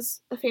coworkers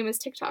was a famous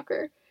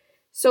TikToker.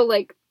 So,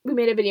 like, we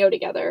made a video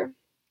together,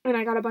 and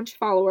I got a bunch of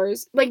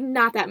followers. Like,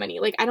 not that many.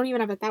 Like, I don't even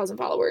have 1,000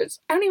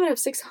 followers. I don't even have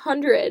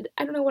 600.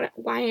 I don't know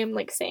why I'm,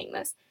 like, saying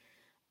this.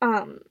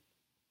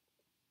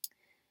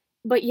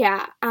 But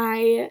yeah,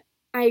 I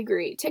I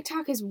agree.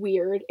 TikTok is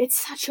weird. It's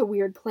such a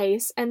weird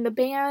place, and the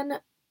ban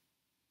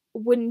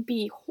wouldn't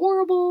be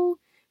horrible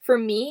for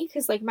me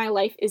because like my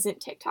life isn't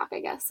TikTok, I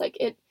guess. Like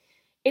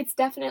it's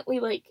definitely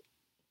like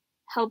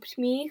helped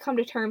me come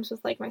to terms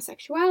with like my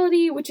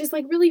sexuality, which is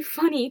like really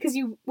funny because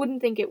you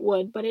wouldn't think it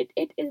would, but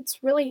it's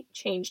really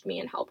changed me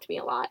and helped me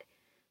a lot.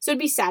 So it'd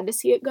be sad to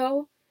see it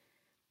go.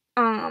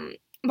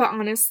 But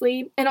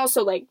honestly, and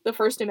also like the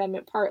First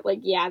Amendment part, like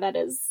yeah, that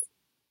is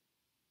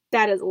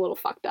a little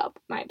fucked up,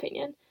 in my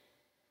opinion.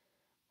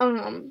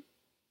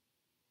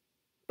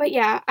 But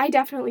yeah, I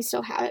definitely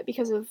still have it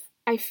because of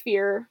I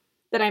fear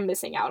that I'm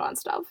missing out on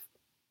stuff,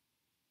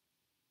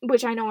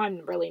 which I know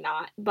I'm really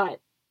not, but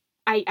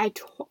I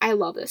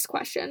love this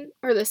question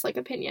or this like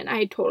opinion.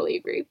 I totally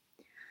agree.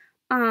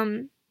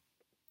 Um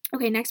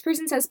okay, next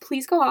person says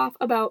please go off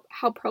about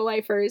how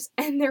pro-lifers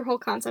and their whole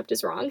concept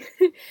is wrong.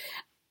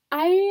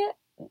 I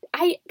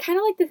I kind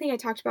of like the thing I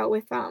talked about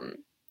with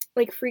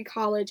like free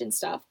college and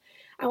stuff.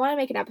 I want to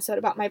make an episode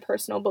about my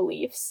personal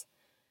beliefs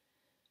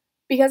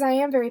because I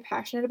am very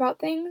passionate about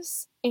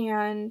things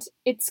and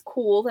it's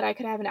cool that I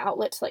could have an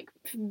outlet to like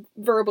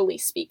verbally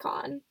speak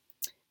on.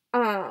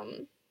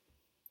 Um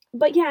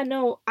but yeah,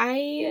 no,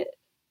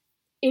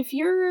 if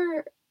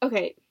you're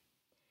okay,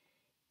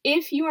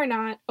 if you are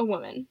not a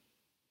woman.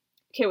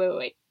 Okay,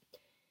 wait.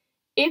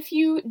 If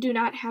you do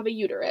not have a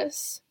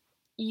uterus,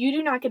 you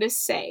do not get a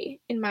say,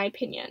 in my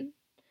opinion,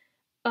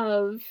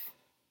 of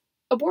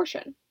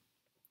abortion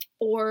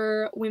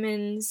or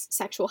women's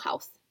sexual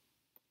health.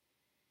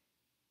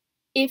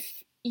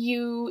 If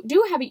you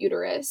do have a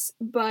uterus,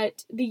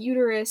 but the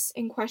uterus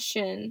in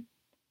question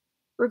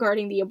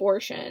regarding the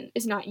abortion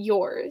is not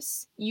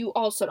yours, you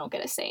also don't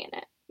get a say in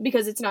it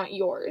because it's not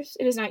yours.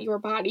 It is not your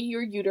body,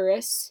 your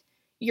uterus,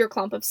 your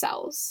clump of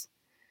cells.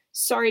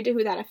 Sorry to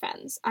who that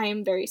offends. I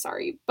am very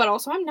sorry. But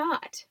also I'm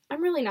not.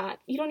 I'm really not.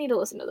 You don't need to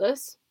listen to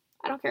this.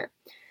 I don't care.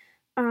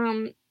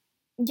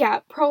 Yeah,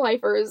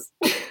 pro-lifers,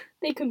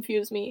 they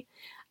confuse me.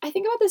 I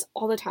think about this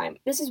all the time.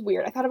 This is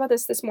weird. I thought about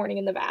this morning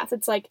in the bath.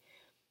 It's like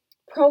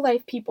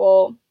pro-life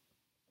people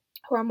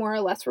who are more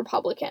or less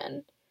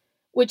Republican,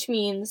 which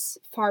means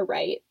far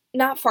right.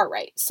 Not far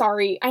right.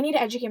 Sorry. I need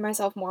to educate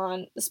myself more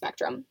on the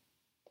spectrum.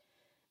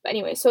 But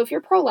anyway, so if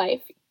you're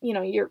pro-life, you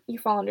know, you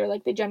fall under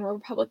like the general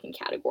Republican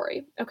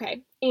category.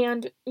 Okay.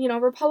 And, you know,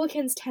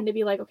 Republicans tend to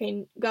be like,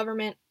 okay,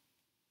 government,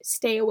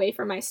 stay away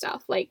from my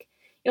stuff. Like,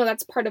 you know,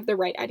 that's part of the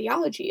right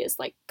ideology is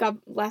like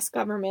less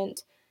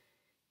government,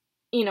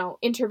 you know,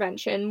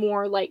 intervention,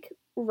 more like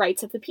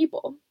rights of the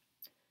people.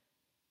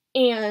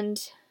 And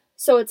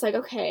so it's like,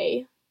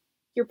 okay,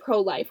 you're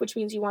pro-life, which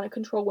means you want to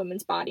control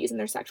women's bodies and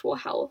their sexual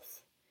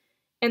health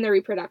and their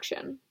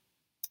reproduction,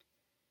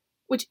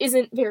 which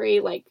isn't very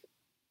like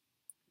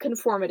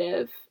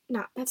conformative.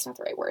 That's not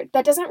the right word.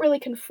 That doesn't really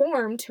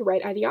conform to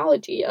right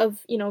ideology of,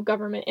 you know,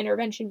 government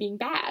intervention being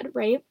bad,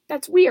 right?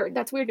 That's weird.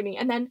 That's weird to me.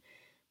 And then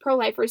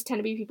pro-lifers tend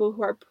to be people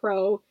who are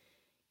pro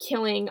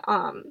killing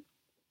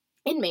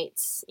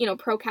inmates, you know,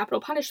 pro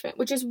capital punishment,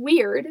 which is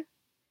weird.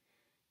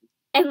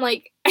 And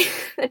like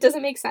that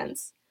doesn't make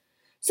sense.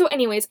 So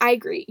anyways, I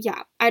agree.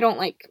 Yeah, I don't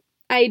like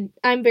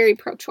I'm very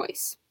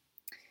pro-choice.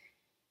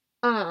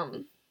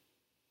 If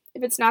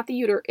it's not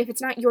if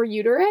it's not your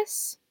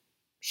uterus,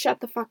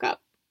 shut the fuck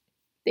up.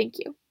 Thank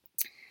you.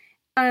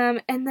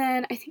 And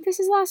then I think this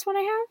is the last one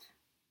I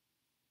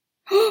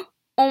have.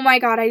 Oh my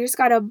god, I just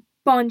got a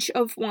bunch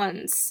of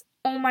ones.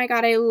 Oh my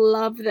god, I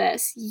love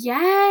this.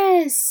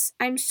 Yes!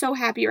 I'm so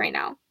happy right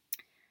now.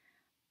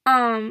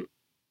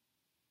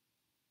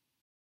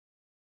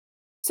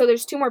 So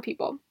there's 2 more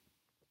people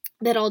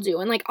that I'll do,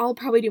 and like I'll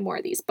probably do more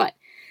of these, but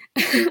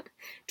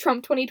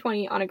Trump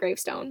 2020 on a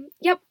gravestone.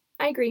 Yep,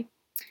 I agree.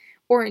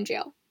 Or in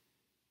jail.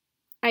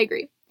 I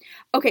agree.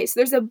 Okay, so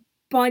there's a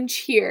bunch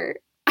here.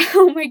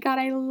 Oh my god,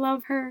 I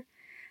love her.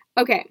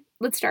 Okay,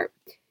 let's start.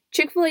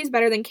 Chick-fil-A is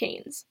better than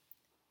Cane's.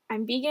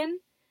 I'm vegan.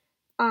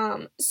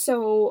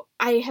 So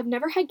I have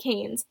never had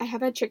Cane's. I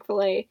have had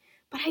Chick-fil-A,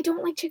 but I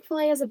don't like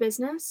Chick-fil-A as a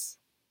business,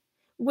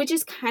 which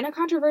is kind of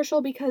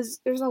controversial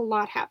because there's a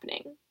lot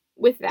happening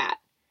with that.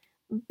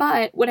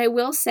 But what I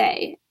will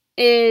say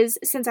is,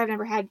 since I've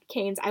never had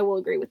Cane's, I will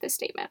agree with this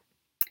statement.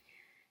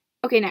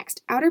 Okay,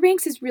 next. Outer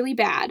Banks is really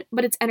bad,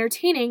 but it's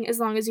entertaining as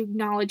long as you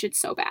acknowledge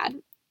it's so bad.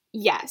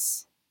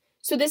 Yes.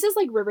 So this is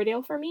like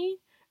Riverdale for me.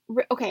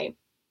 Okay,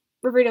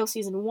 Riverdale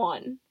season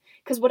 1.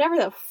 Because whatever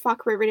the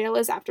fuck Riverdale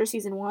is after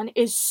season 1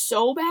 is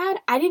so bad,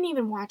 I didn't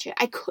even watch it.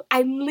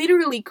 I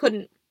literally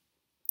couldn't.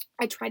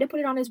 I tried to put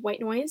it on as white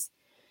noise.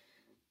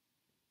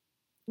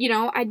 You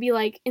know, I'd be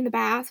like in the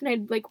bath and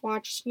I'd like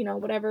watch, you know,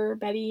 whatever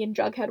Betty and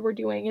Jughead were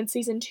doing in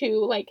season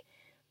 2. Like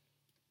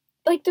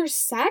there's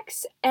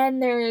sex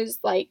and there's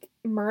like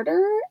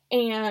murder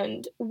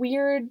and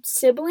weird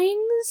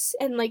siblings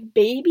and like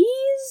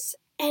babies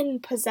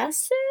and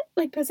possessions.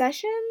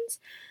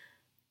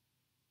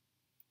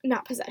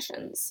 Not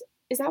possessions.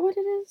 Is that what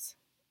it is?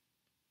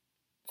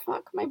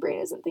 Fuck, my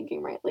brain isn't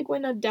thinking right. Like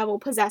when a devil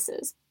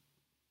possesses.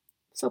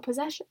 So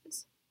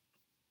possessions.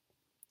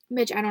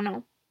 Bitch, I don't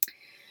know.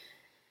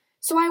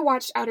 So I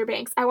watched Outer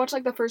Banks. I watched,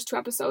 like, the first 2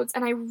 episodes,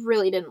 and I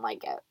really didn't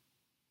like it.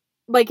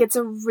 Like, it's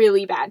a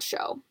really bad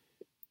show.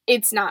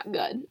 It's not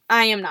good.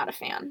 I am not a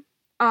fan.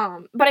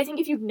 But I think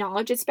if you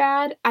acknowledge it's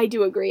bad, I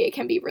do agree it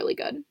can be really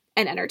good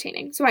and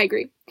entertaining. So I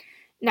agree.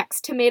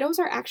 Next, tomatoes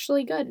are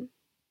actually good.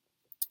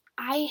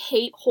 I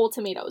hate whole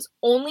tomatoes.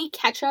 Only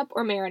ketchup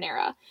or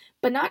marinara,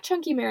 but not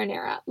chunky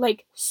marinara.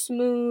 Like,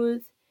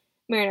 smooth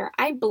marinara.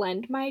 I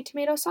blend my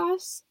tomato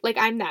sauce. Like,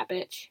 I'm that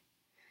bitch.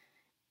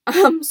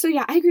 So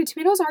yeah, I agree.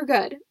 Tomatoes are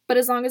good, but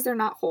as long as they're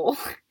not whole.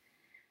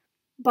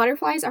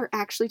 Butterflies are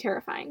actually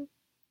terrifying.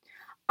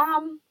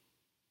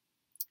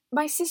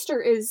 My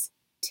sister is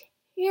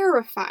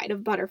terrified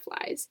of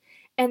butterflies.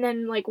 And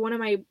then, like, one of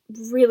my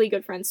really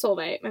good friends,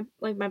 Solveig,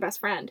 my best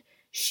friend,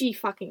 she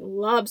fucking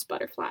loves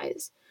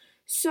butterflies.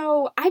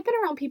 So I've been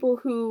around people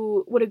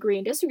who would agree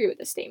and disagree with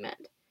this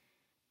statement.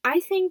 I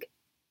think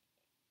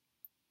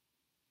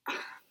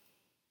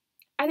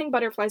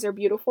butterflies are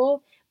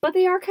beautiful, but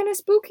they are kind of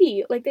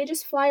spooky. Like, they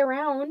just fly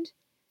around,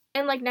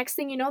 and, like, next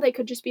thing you know, they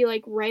could just be,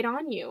 like, right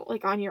on you,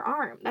 like, on your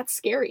arm. That's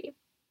scary.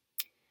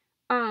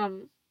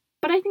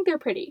 But I think they're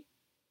pretty.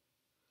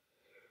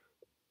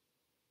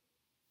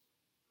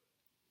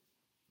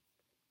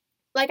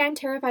 Like, I'm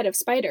terrified of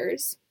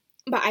spiders,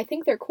 but I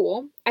think they're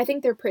cool. I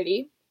think they're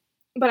pretty,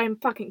 but I'm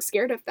fucking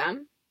scared of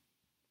them.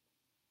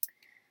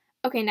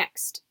 Okay,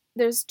 next.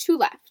 There's 2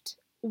 left.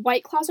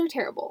 White Claws are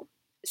terrible.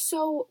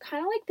 So,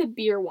 kind of like the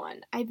beer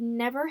one, I've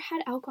never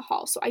had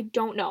alcohol, so I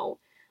don't know.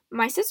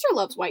 My sister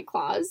loves White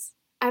Claws.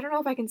 I don't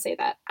know if I can say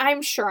that.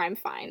 I'm sure I'm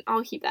fine.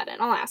 I'll keep that in.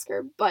 I'll ask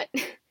her. But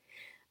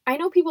I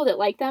know people that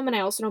like them, and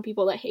I also know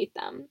people that hate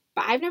them.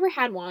 But I've never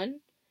had one.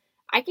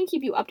 I can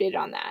keep you updated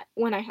on that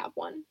when I have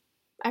one.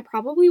 I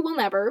probably will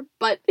never,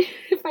 but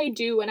if I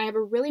do and I have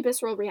a really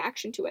visceral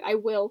reaction to it, I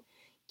will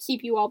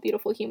keep you all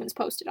beautiful humans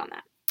posted on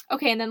that.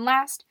 Okay, and then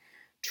last,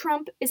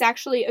 Trump is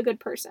actually a good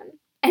person.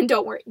 And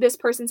don't worry, this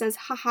person says,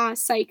 haha,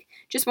 psych,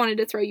 just wanted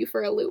to throw you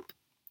for a loop.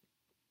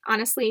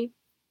 Honestly,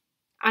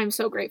 I'm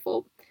so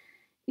grateful.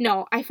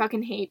 No, I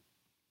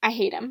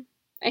hate him.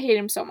 I hate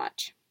him so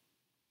much.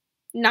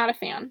 Not a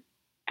fan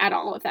at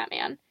all of that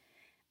man.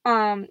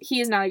 He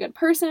is not a good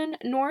person,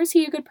 nor is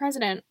he a good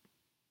president.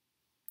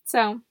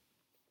 So,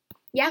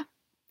 yeah.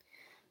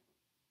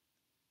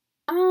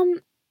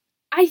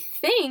 I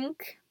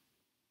think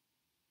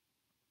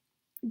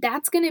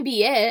that's gonna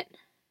be it.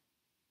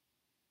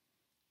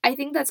 I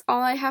think that's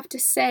all I have to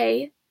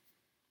say.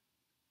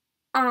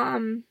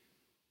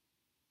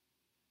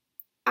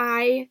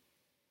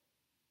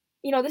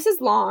 This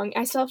is long.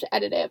 I still have to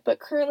edit it, but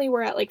currently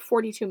we're at like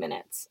 42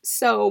 minutes.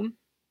 So,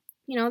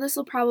 this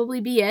will probably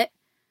be it.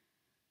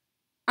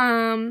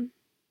 I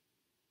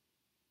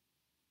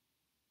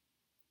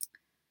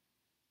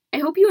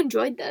hope you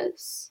enjoyed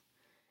this.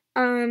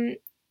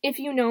 If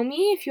you know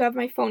me, if you have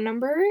my phone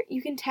number,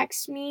 you can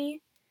text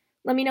me.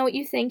 Let me know what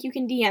you think. You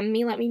can DM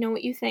me. Let me know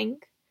what you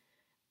think.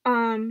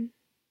 But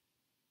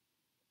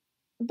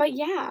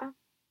yeah.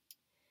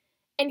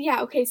 And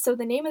yeah, okay, so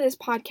the name of this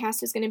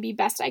podcast is going to be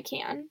Best I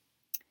Can.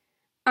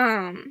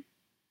 I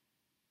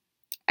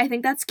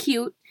think that's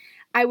cute.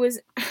 I was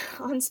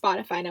on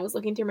Spotify and I was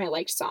looking through my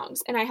liked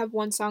songs, and I have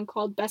one song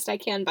called Best I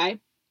Can by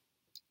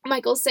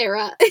Michael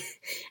Cera.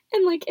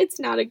 And like, it's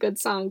not a good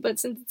song, but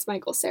since it's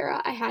Michael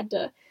Cera, I had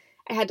to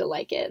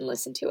like it and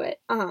listen to it.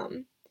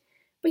 But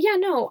yeah,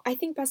 no, I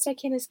think Best I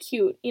Can is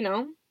cute,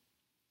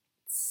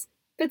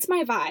 fits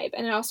my vibe,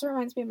 and it also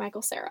reminds me of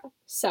Michael Cera.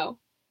 So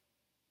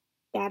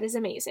that is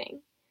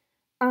amazing.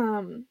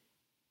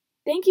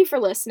 Thank you for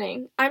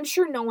listening. I'm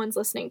sure no one's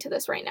listening to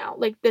this right now,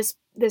 like this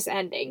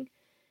ending.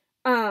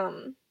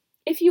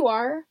 If you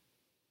are,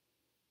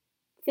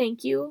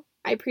 thank you.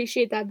 I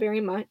appreciate that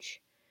very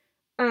much.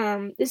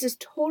 This is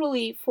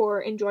totally for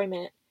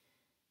enjoyment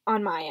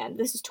on my end.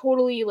 This is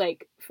totally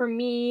like for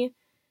me,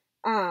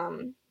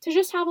 to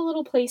just have a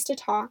little place to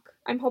talk.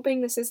 I'm hoping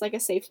this is like a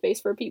safe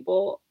space for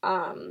people.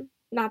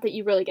 Not that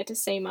you really get to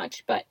say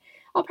much, but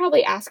I'll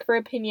probably ask for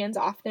opinions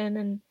often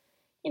and,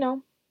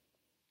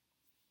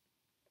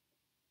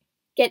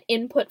 get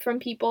input from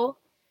people.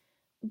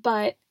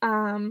 But,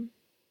 yeah,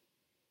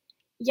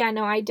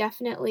 no, I'm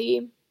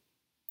definitely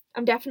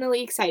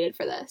excited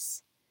for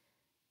this.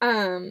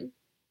 Yeah,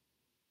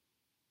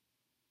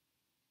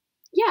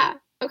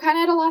 I'm kind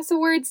of at a loss of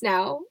words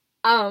now.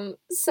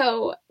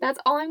 So that's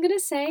all I'm gonna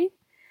say.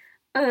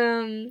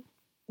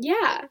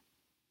 Yeah,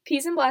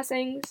 peace and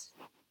blessings.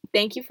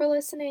 Thank you for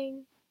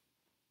listening.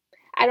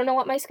 I don't know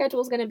what my schedule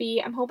is gonna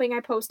be. I'm hoping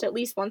I post at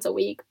least once a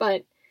week,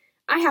 but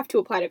I have to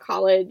apply to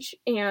college,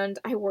 and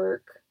I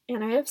work,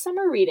 and I have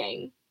summer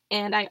reading,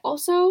 and I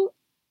also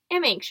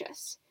am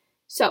anxious.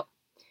 So,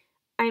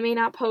 I may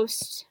not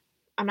post.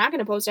 I'm not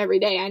gonna post every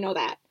day, I know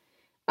that.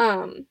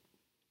 But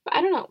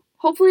I don't know.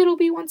 Hopefully it'll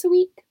be once a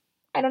week.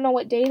 I don't know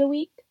what day of the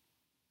week.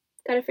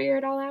 Gotta figure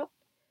it all out.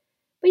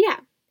 But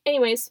yeah,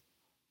 anyways,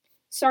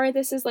 sorry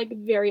this is like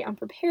very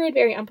unprepared,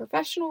 very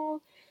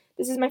unprofessional.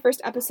 This is my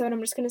first episode.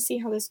 I'm just gonna see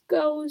how this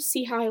goes,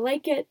 see how I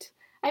like it.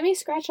 I may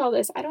scratch all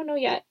this. I don't know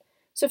yet.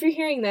 So if you're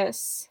hearing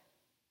this,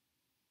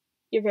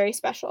 You're very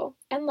special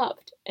and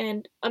loved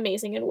and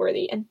amazing and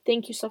worthy. And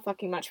thank you so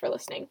fucking much for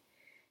listening.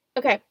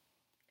 Okay.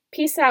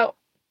 Peace out.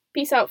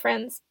 Peace out,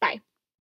 friends. Bye.